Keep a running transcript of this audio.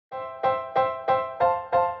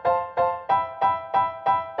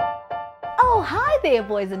Hi there,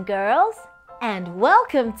 boys and girls, and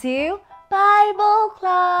welcome to Bible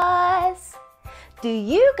class. Do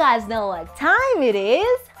you guys know what time it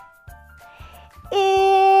is?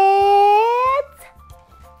 It's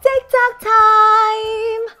tick-tock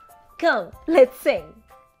time. Come, let's sing.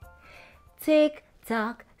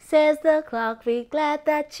 Tick-tock, says the clock, be glad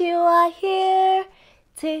that you are here.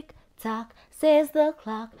 Tick-tock, says the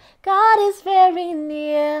clock, God is very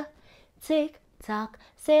near. Tick-tock,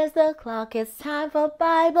 says the clock, it's time for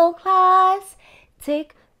Bible class.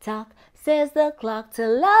 Tick-tock, says the clock, to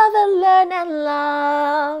love and learn and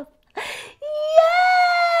love.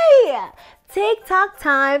 Yay! Tick-tock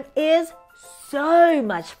time is so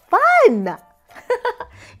much fun.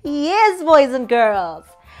 Yes, boys and girls.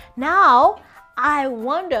 Now, I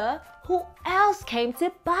wonder who else came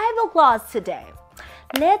to Bible class today.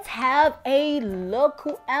 Let's have a look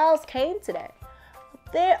who else came today.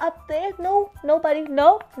 Up there, no, nobody,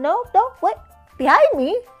 no, wait, behind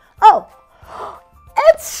me. Oh,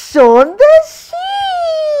 it's Sean the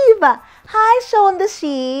Sheep. Hi, Sean the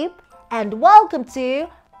Sheep, and welcome to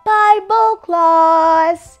Bible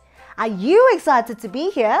class. Are you excited to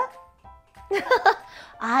be here?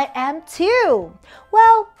 I am too.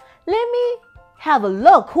 Well, let me have a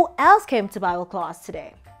look. Who else came to Bible class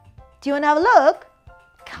today? Do you want to have a look?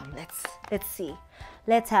 Come, let's see.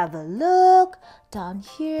 Let's have a look. Down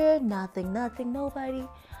here, nothing, nobody.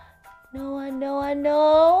 No one,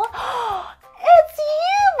 no. It's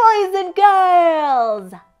you, boys and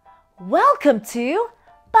girls. Welcome to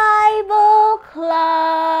Bible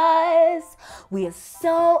class. We are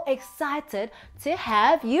so excited to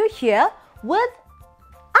have you here with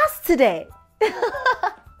us today.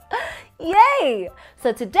 Yay!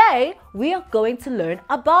 So today we are going to learn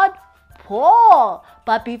about Paul.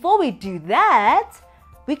 But before we do that,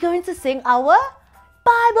 we're going to sing our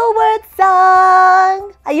Bible word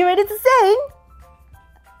song. Are you ready to sing?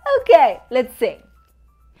 Okay, let's sing.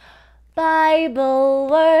 Bible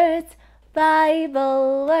words,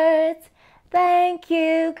 thank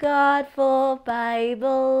you, God, for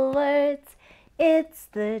Bible words. It's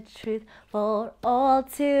the truth for all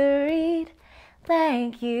to read.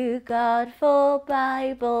 Thank you, God, for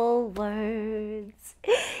Bible words.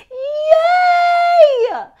 Yay!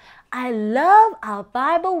 I love our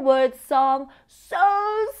Bible word song so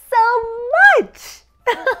much.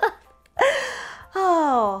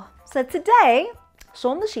 So today,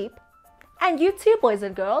 Sean the Sheep, and you too, boys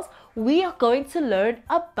and girls, we are going to learn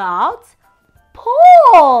about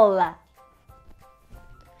Paul.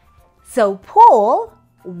 So Paul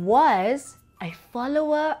was a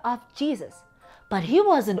follower of Jesus, but he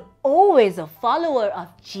wasn't always a follower of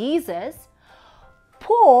Jesus.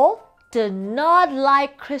 Paul did not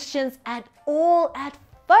like Christians at all at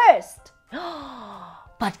first.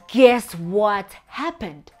 But guess what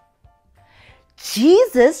happened?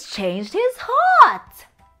 Jesus changed his heart.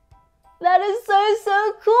 That is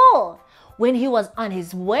so cool. When he was on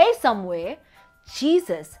his way somewhere,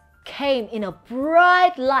 Jesus came in a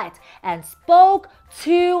bright light and spoke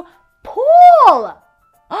to Paul.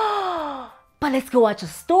 But let's go watch a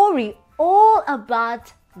story all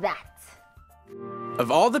about that. Of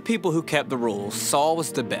all the people who kept the rules, Saul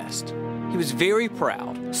was the best. He was very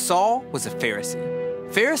proud. Saul was a Pharisee.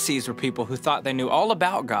 Pharisees were people who thought they knew all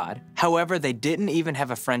about God. However, they didn't even have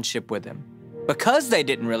a friendship with him. Because they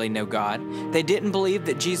didn't really know God, they didn't believe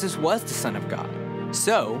that Jesus was the Son of God.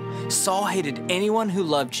 So, Saul hated anyone who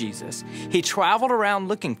loved Jesus. He traveled around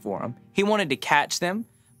looking for him. He wanted to catch them,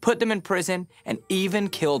 put them in prison, and even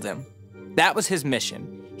kill them. That was his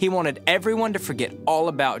mission. He wanted everyone to forget all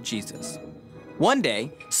about Jesus. One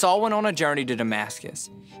day, Saul went on a journey to Damascus.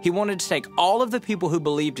 He wanted to take all of the people who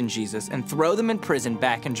believed in Jesus and throw them in prison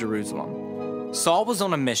back in Jerusalem. Saul was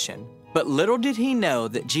on a mission, but little did he know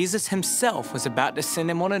that Jesus himself was about to send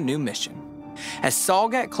him on a new mission. As Saul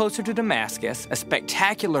got closer to Damascus, a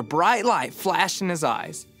spectacular bright light flashed in his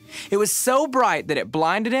eyes. It was so bright that it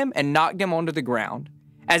blinded him and knocked him onto the ground.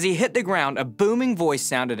 As he hit the ground, a booming voice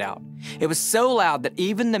sounded out. It was so loud that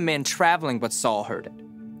even the men traveling with Saul heard it.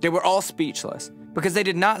 They were all speechless because they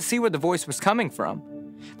did not see where the voice was coming from.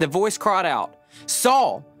 The voice cried out,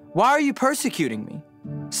 "Saul, why are you persecuting me?"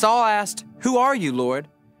 Saul asked, "Who are you, Lord?"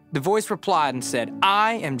 The voice replied and said,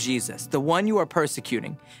 "I am Jesus, the one you are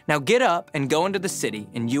persecuting. Now get up and go into the city,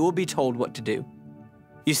 and you will be told what to do."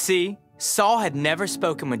 You see, Saul had never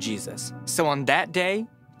spoken with Jesus. So on that day,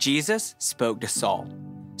 Jesus spoke to Saul.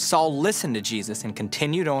 Saul listened to Jesus and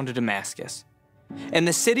continued on to Damascus. In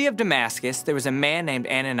the city of Damascus, there was a man named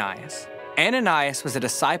Ananias. Ananias was a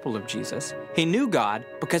disciple of Jesus. He knew God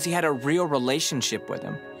because he had a real relationship with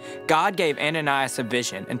him. God gave Ananias a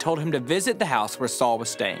vision and told him to visit the house where Saul was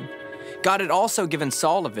staying. God had also given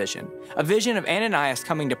Saul a vision of Ananias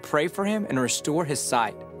coming to pray for him and restore his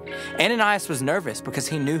sight. Ananias was nervous because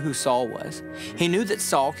he knew who Saul was. He knew that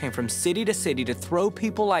Saul came from city to city to throw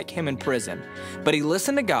people like him in prison, but he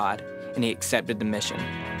listened to God and he accepted the mission.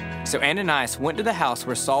 So Ananias went to the house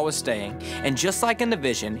where Saul was staying, and just like in the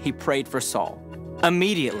vision, he prayed for Saul.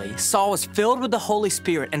 Immediately, Saul was filled with the Holy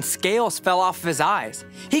Spirit and scales fell off of his eyes.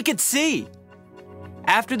 He could see.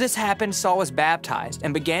 After this happened, Saul was baptized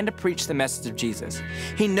and began to preach the message of Jesus.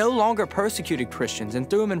 He no longer persecuted Christians and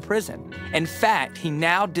threw them in prison. In fact, he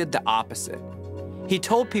now did the opposite. He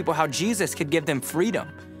told people how Jesus could give them freedom.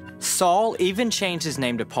 Saul even changed his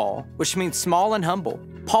name to Paul, which means small and humble.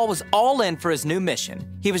 Paul was all in for his new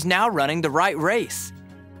mission. He was now running the right race.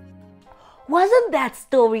 Wasn't that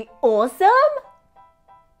story awesome?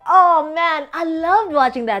 Oh man, I loved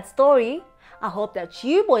watching that story. I hope that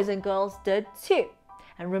you boys and girls did too.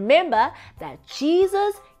 And remember that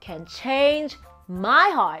Jesus can change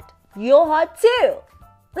my heart, your heart too.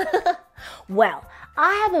 Well,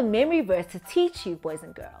 I have a memory verse to teach you, boys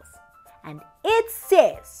and girls. And it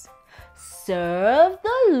says, serve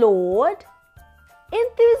the Lord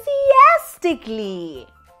enthusiastically.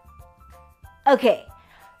 Okay,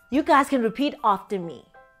 you guys can repeat after me.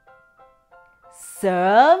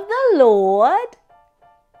 Serve the Lord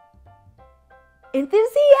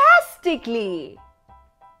enthusiastically.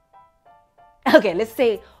 Okay, let's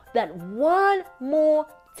say that one more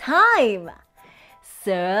time.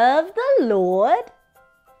 Serve the Lord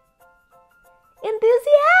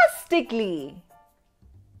enthusiastically.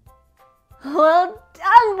 Well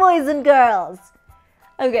done, boys and girls.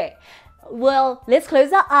 Okay, well, let's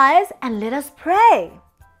close our eyes and let us pray.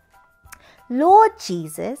 Lord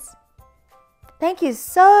Jesus, thank you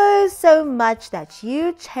so much that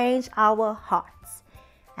you changed our hearts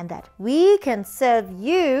and that we can serve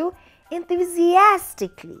you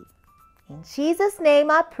enthusiastically. In Jesus'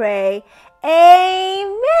 name I pray,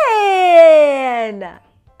 amen.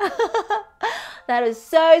 That is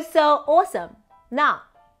so awesome. Now,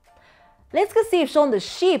 let's go see if Sean the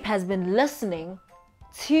sheep has been listening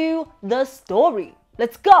to the story.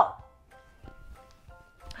 Let's go.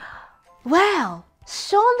 Well,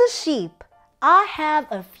 Sean the sheep, I have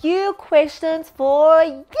a few questions for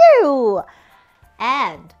you.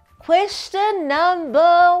 And question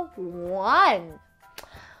number 1.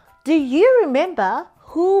 Do you remember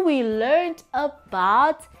who we learned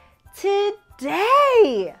about today?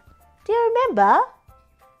 Do you remember?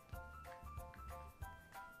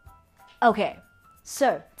 Okay,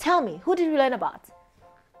 so tell me, who did we learn about?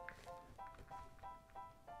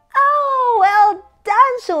 Oh, well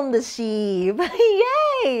done, Sean the sheep.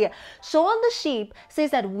 Yay! Sean the sheep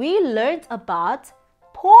says that we learned about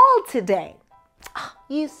Paul today. Oh,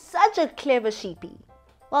 you're such a clever sheepy.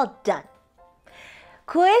 Well done.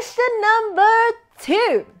 Question number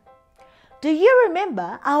 2. Do you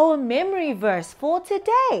remember our memory verse for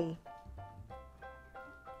today?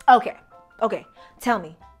 Okay. Tell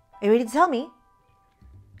me. Are you ready to tell me?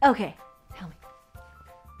 Okay, tell me.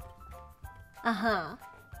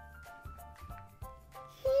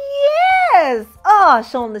 Yes! Oh,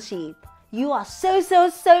 Sean the sheep. You are so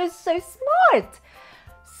smart.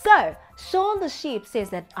 So, Sean the sheep says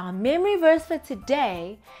that our memory verse for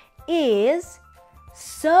today is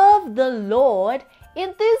serve the Lord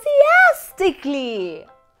enthusiastically.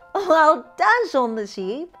 Well done, Sean the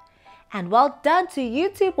sheep. And well done to you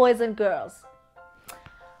two, boys and girls.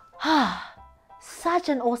 Such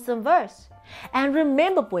an awesome verse. And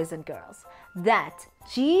remember, boys and girls, that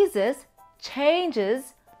Jesus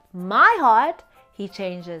changes my heart. He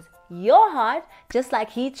changes your heart, just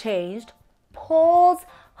like he changed Paul's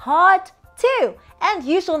heart too. And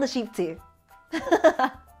you, Sean the sheep, too.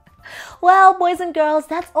 Well, boys and girls,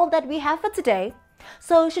 that's all that we have for today.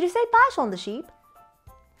 So should we say bye, Sean the sheep?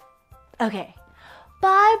 Okay.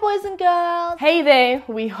 Bye, boys and girls. Hey there,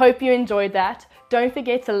 we hope you enjoyed that. Don't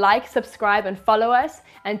forget to like, subscribe and follow us,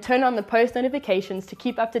 and turn on the post notifications to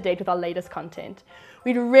keep up to date with our latest content.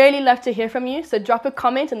 We'd really love to hear from you, so drop a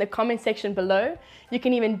comment in the comment section below. You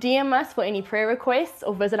can even DM us for any prayer requests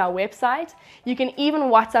or visit our website. You can even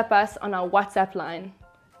WhatsApp us on our WhatsApp line.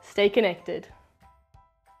 Stay connected.